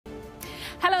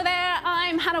Hello there,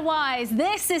 I'm Hannah Wise.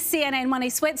 This is CNN Money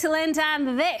Switzerland,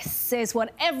 and this is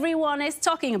what everyone is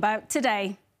talking about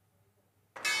today.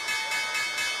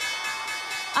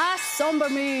 A somber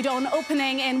mood on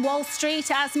opening in Wall Street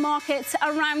as markets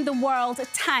around the world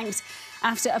tanked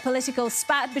after a political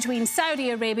spat between Saudi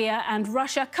Arabia and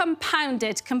Russia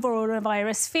compounded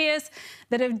coronavirus fears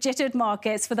that have jittered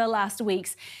markets for the last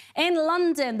weeks. In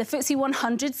London, the FTSE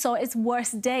 100 saw its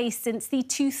worst day since the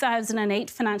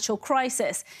 2008 financial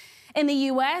crisis. In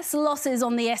the US, losses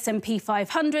on the S&P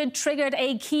 500 triggered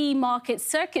a key market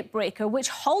circuit breaker, which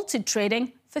halted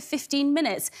trading for 15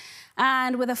 minutes.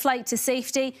 And with a flight to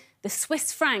safety, the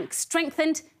Swiss franc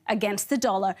strengthened against the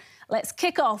dollar. Let's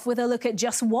kick off with a look at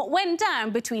just what went down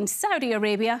between Saudi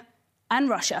Arabia and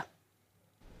Russia.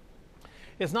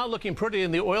 It's not looking pretty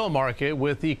in the oil market,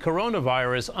 with the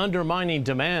coronavirus undermining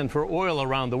demand for oil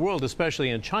around the world, especially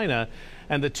in China,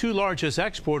 and the two largest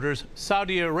exporters,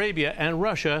 Saudi Arabia and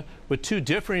Russia, with two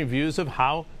differing views of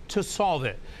how to solve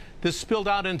it. This spilled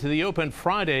out into the open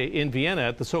Friday in Vienna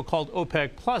at the so-called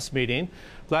OPEC Plus meeting.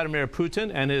 Vladimir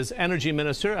Putin and his energy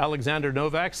minister, Alexander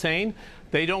Novak, saying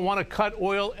they don't want to cut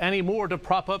oil anymore to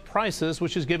prop up prices,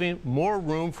 which is giving more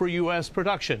room for U.S.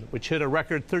 production, which hit a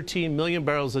record 13 million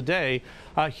barrels a day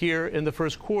here in the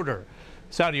first quarter.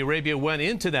 Saudi Arabia went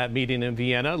into that meeting in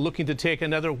Vienna looking to take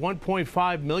another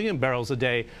 1.5 million barrels a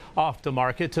day off the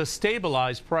market to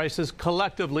stabilize prices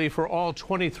collectively for all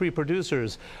 23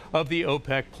 producers of the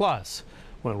OPEC Plus.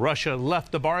 When Russia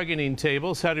left the bargaining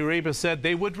table, Saudi Arabia said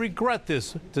they would regret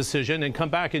this decision and come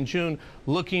back in June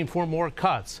looking for more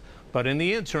cuts. But in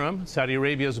the interim, Saudi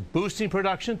Arabia is boosting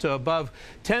production to above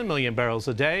 10 million barrels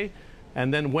a day,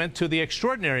 and then went to the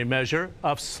extraordinary measure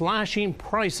of slashing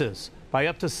prices by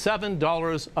up to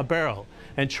 $7 a barrel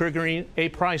and triggering a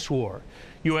price war.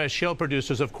 U.S. shale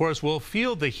producers, of course, will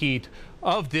feel the heat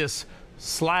of this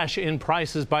slash in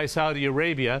prices by Saudi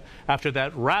Arabia after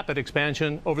that rapid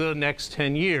expansion over the next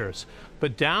 10 years.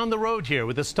 But down the road here,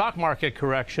 with the stock market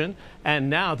correction and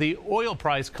now the oil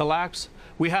price collapse,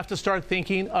 we have to start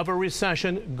thinking of a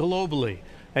recession globally,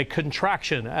 a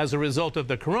contraction as a result of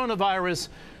the coronavirus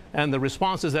and the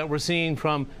responses that we're seeing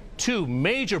from two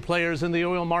major players in the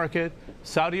oil market,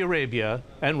 Saudi Arabia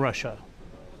and Russia.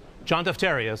 John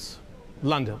Defterius,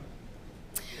 London.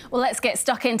 Well, let's get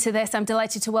stuck into this. I'm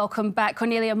delighted to welcome back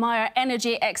Cornelia Meyer,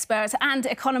 energy expert and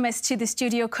economist, to the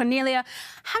studio. Cornelia,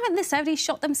 haven't the Saudis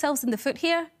shot themselves in the foot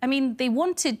here? I mean, they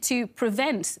wanted to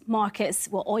prevent markets,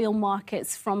 well, oil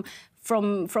markets from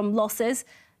losses,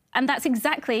 and that's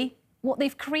exactly what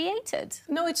they've created.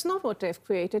 No, it's not what they've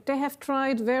created. They have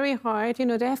tried very hard. You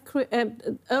know, they have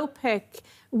OPEC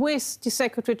with the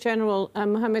Secretary General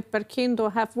Mohammed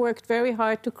Barkindo have worked very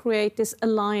hard to create this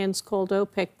alliance called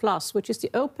OPEC Plus, which is the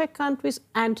OPEC countries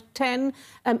and 10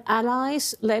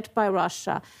 allies led by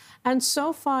Russia. And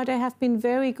so far, they have been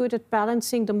very good at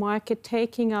balancing the market,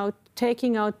 taking out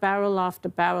barrel after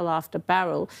barrel after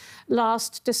barrel.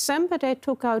 Last December, they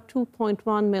took out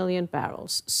 2.1 million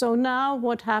barrels. So now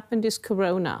what happened is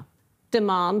corona.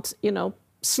 Demand,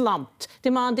 slumped.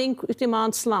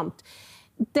 Demand slumped.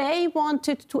 They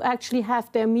wanted to actually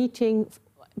have their meeting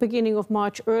beginning of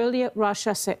March earlier.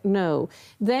 Russia said no.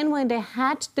 Then when they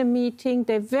had the meeting,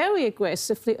 they very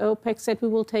aggressively, OPEC said we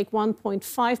will take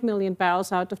 1.5 million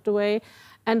barrels out of the way,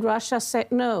 and Russia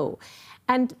said no.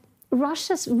 And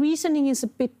Russia's reasoning is a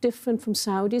bit different from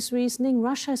Saudi's reasoning.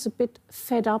 Russia is a bit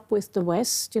fed up with the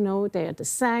West. There are the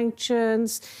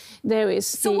sanctions. There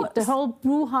is the whole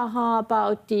brouhaha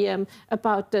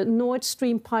about the Nord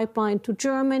Stream pipeline to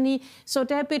Germany. So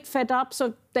they're a bit fed up,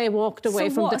 so they walked away from the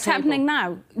table. So what's happening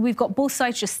now? We've got both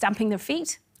sides just stamping their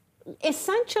feet?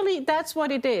 Essentially, that's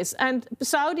what it is. And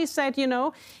Saudi said,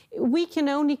 we can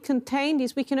only contain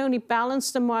this, we can only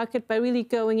balance the market by really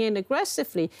going in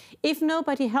aggressively. If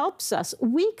nobody helps us,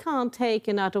 we can't take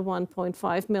another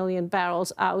 1.5 million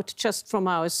barrels out just from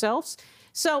ourselves.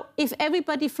 So if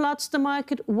everybody floods the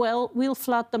market, well, we'll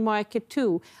flood the market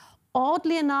too.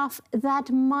 Oddly enough, that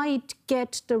might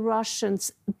get the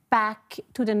Russians back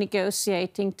to the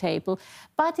negotiating table.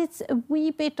 But it's a wee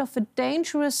bit of a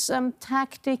dangerous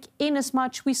tactic, in as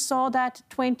much we saw that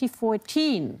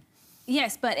 2014.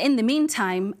 Yes, but in the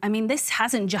meantime, I mean, this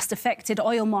hasn't just affected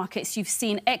oil markets. You've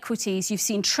seen equities, you've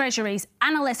seen treasuries.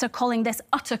 Analysts are calling this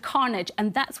utter carnage,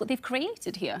 and that's what they've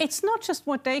created here. It's not just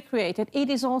what they created, it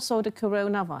is also the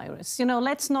coronavirus.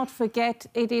 Let's not forget,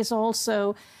 it is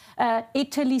also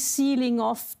Italy sealing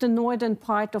off the northern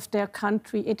part of their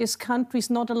country. It is countries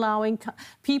not allowing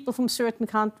people from certain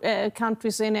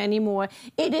countries in anymore.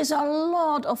 It is a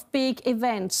lot of big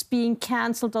events being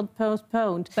cancelled or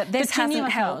postponed. But this hasn't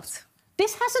helped.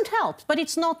 This hasn't helped, but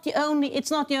it's not the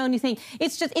only thing.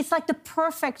 It's like the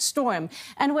perfect storm.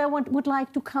 And where I would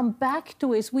like to come back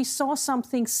to is we saw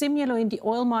something similar in the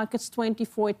oil markets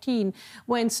 2014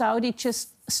 when Saudi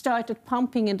just started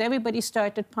pumping and everybody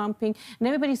started pumping and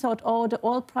everybody thought, oh, the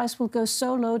oil price will go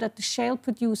so low that the shale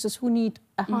producers who need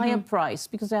a higher price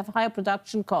because they have higher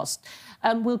production costs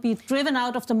will be driven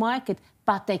out of the market.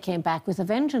 But they came back with a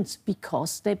vengeance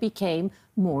because they became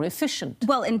more efficient.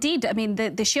 Well, indeed. I mean,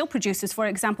 the shale producers, for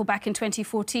example, back in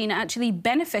 2014 actually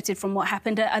benefited from what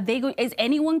happened. Is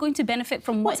anyone going to benefit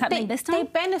from what's happening this time?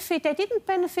 They didn't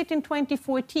benefit in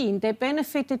 2014. They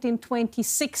benefited in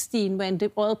 2016 when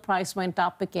the oil price went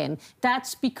up again.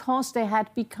 That's because they had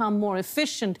become more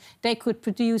efficient. They could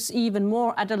produce even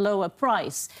more at a lower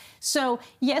price. So,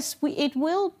 yes, it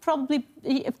will probably,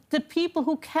 the people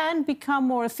who can become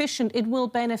more efficient, it will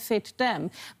benefit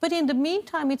them. But in the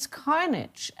meantime, it's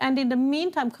carnage. And in the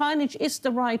meantime, carnage is the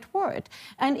right word.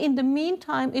 And in the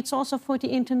meantime, it's also for the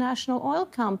international oil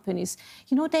companies.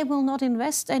 You know, they will not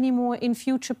invest anymore in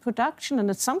future production. And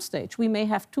at some stage, we may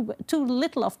have too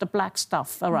little of the black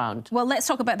stuff around. Well, let's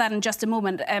talk about that in just a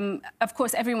moment. Of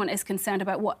course, everyone is concerned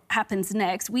about what happens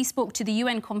next. We spoke to the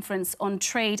UN Conference on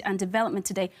Trade and Development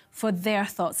today for their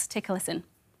thoughts. Take a listen.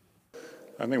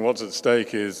 I think what's at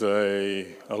stake is a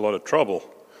lot of trouble.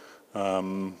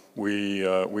 We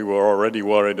were already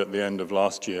worried at the end of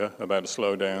last year about a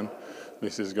slowdown.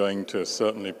 This is going to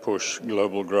certainly push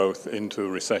global growth into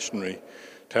recessionary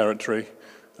territory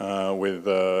with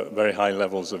very high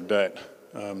levels of debt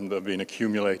that have been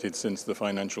accumulated since the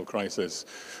financial crisis.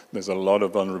 There's a lot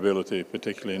of vulnerability,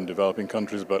 particularly in developing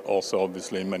countries, but also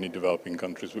obviously in many developing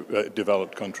countries,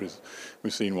 developed countries.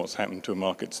 We've seen what's happened to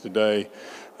markets today.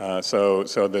 So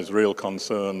there's real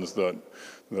concerns that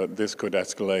this could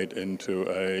escalate into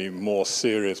a more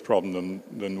serious problem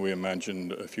than we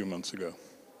imagined a few months ago.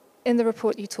 In the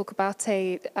report, you talk about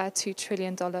a $2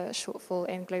 trillion shortfall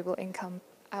in global income.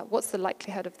 What's the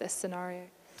likelihood of this scenario?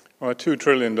 Well, a $2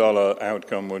 trillion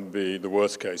outcome would be the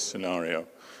worst-case scenario.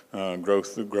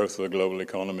 Growth of the global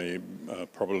economy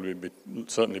probably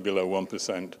certainly below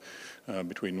 1%,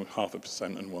 between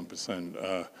 0.5% and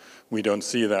 1%. We don't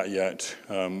see that yet.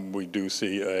 We do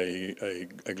see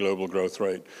a global growth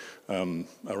rate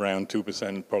around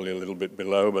 2%, probably a little bit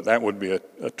below, but that would be a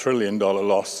 $1 trillion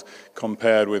loss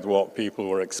compared with what people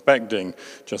were expecting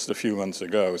just a few months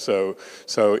ago. So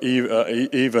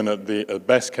even at the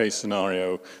best case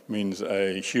scenario means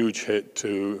a huge hit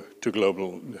to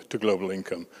global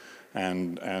income.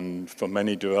 And for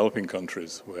many developing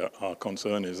countries, where our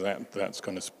concern is that that's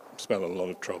going to spell a lot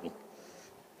of trouble.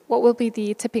 What will be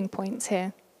the tipping point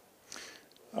here?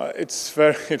 It's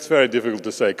very difficult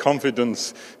to say.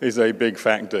 Confidence is a big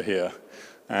factor here,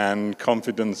 and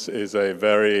confidence is a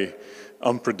very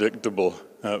unpredictable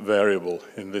variable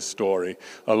in this story.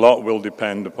 A lot will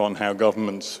depend upon how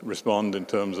governments respond in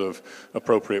terms of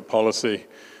appropriate policy.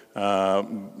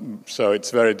 So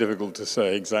it's very difficult to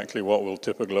say exactly what will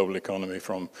tip a global economy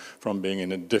from being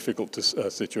in a difficult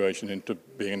situation into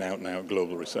being an out-and-out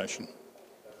global recession.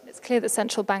 It's clear that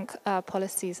central bank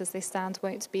policies as they stand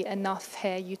won't be enough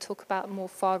here. You talk about more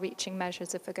far-reaching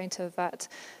measures if we're going to avert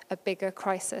a bigger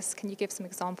crisis. Can you give some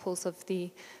examples of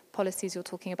the policies you're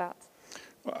talking about?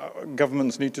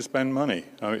 Governments need to spend money.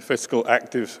 I mean,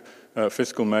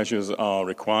 fiscal measures are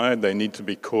required. They need to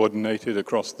be coordinated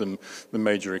across the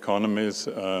major economies.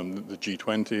 The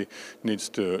G20 needs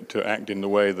to act in the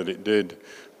way that it did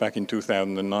back in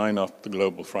 2009 after the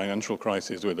global financial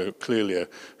crisis, with clearly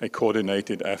a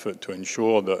coordinated effort to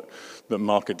ensure that the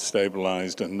markets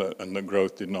stabilized and the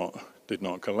growth did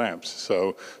not collapse.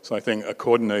 So I think a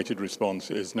coordinated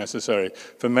response is necessary.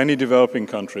 For many developing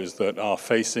countries that are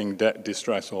facing debt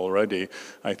distress already,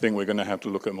 I think we're going to have to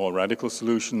look at more radical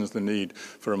solutions. The need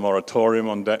for a moratorium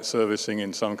on debt servicing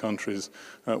in some countries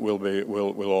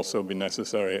will also be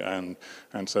necessary, and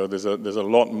so there's a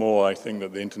lot more I think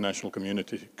that the international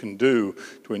community can do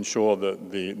to ensure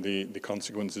that the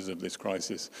consequences of this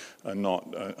crisis are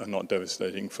not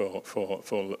devastating for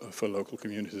local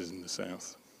communities in the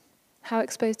south. How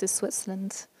exposed is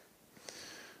Switzerland?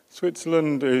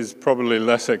 Switzerland is probably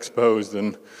less exposed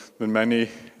than many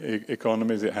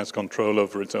economies. It has control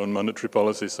over its own monetary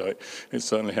policy, so it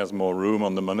certainly has more room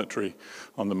on the monetary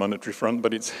front.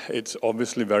 But it's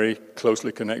obviously very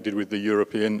closely connected with the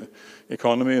European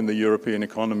economy, and the European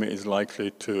economy is likely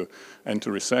to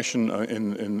enter recession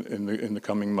in the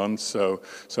coming months. So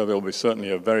there will be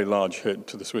certainly a very large hit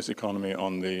to the Swiss economy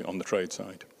on the trade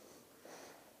side.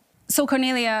 So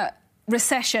Cornelia,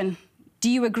 recession. Do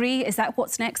you agree? Is that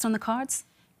what's next on the cards?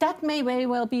 that may very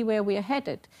well be where we are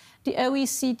headed. The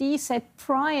OECD said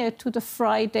prior to the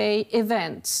Friday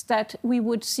events that we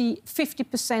would see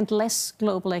 50% less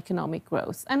global economic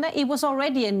growth, and that it was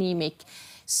already anemic.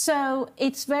 So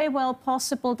it's very well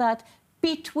possible that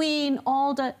between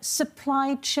all the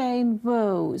supply chain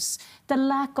woes, the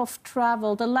lack of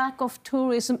travel, the lack of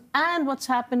tourism, and what's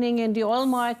happening in the oil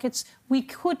markets, we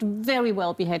could very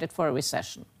well be headed for a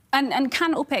recession. And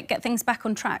can OPEC get things back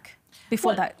on track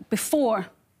before before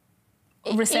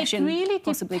recession really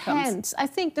possibly depends. comes? I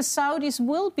think the Saudis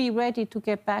will be ready to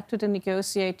get back to the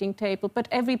negotiating table, but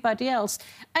everybody else.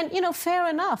 And, you know, fair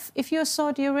enough. If you're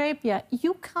Saudi Arabia,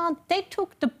 you can't... They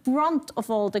took the brunt of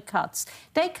all the cuts.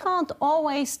 They can't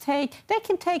always take... They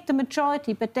can take the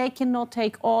majority, but they cannot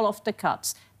take all of the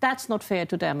cuts. That's not fair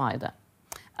to them either.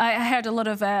 I heard a lot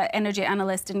of energy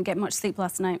analysts didn't get much sleep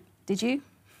last night. Did you?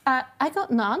 I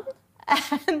got none.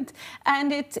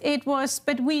 And it was,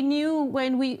 but we knew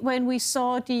when we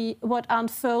saw what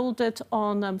unfolded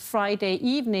on Friday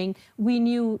evening, we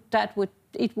knew that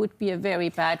it would be a very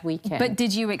bad weekend. But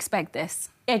did you expect this?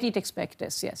 I did expect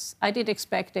this, yes. I did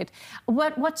expect it.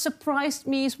 What surprised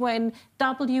me is when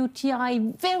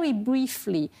WTI very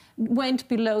briefly went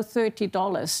below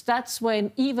 $30. That's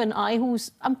when even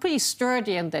I'm pretty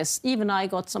sturdy in this, even I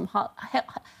got some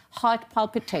heart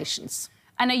palpitations.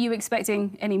 And are you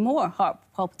expecting any more heart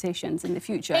palpitations in the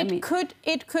future?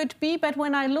 It could be, but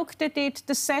when I looked at it,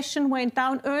 the session went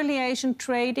down. Early Asian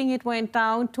trading, it went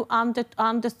down to under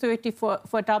 30 for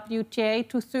WTI,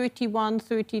 to 31,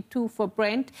 32 for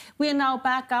Brent. We are now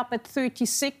back up at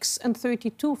 36 and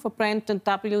 32 for Brent and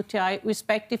WTI,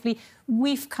 respectively.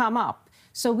 We've come up.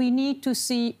 So we need to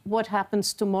see what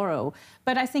happens tomorrow.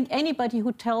 But I think anybody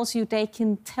who tells you they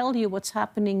can tell you what's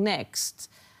happening next,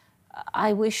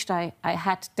 I wished I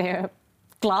had their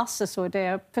glasses or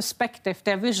their perspective,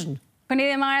 their vision.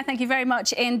 Cornelia Meyer, thank you very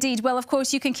much indeed. Well, of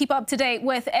course, you can keep up to date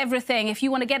with everything. If you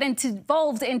want to get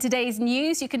involved in today's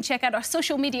news, you can check out our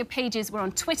social media pages. We're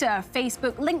on Twitter,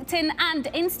 Facebook, LinkedIn and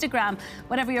Instagram.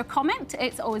 Whatever your comment,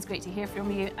 it's always great to hear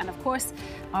from you. And, of course,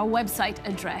 our website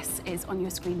address is on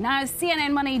your screen now,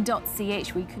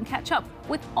 cnnmoney.ch, where you can catch up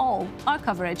with all our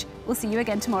coverage. We'll see you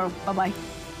again tomorrow. Bye-bye.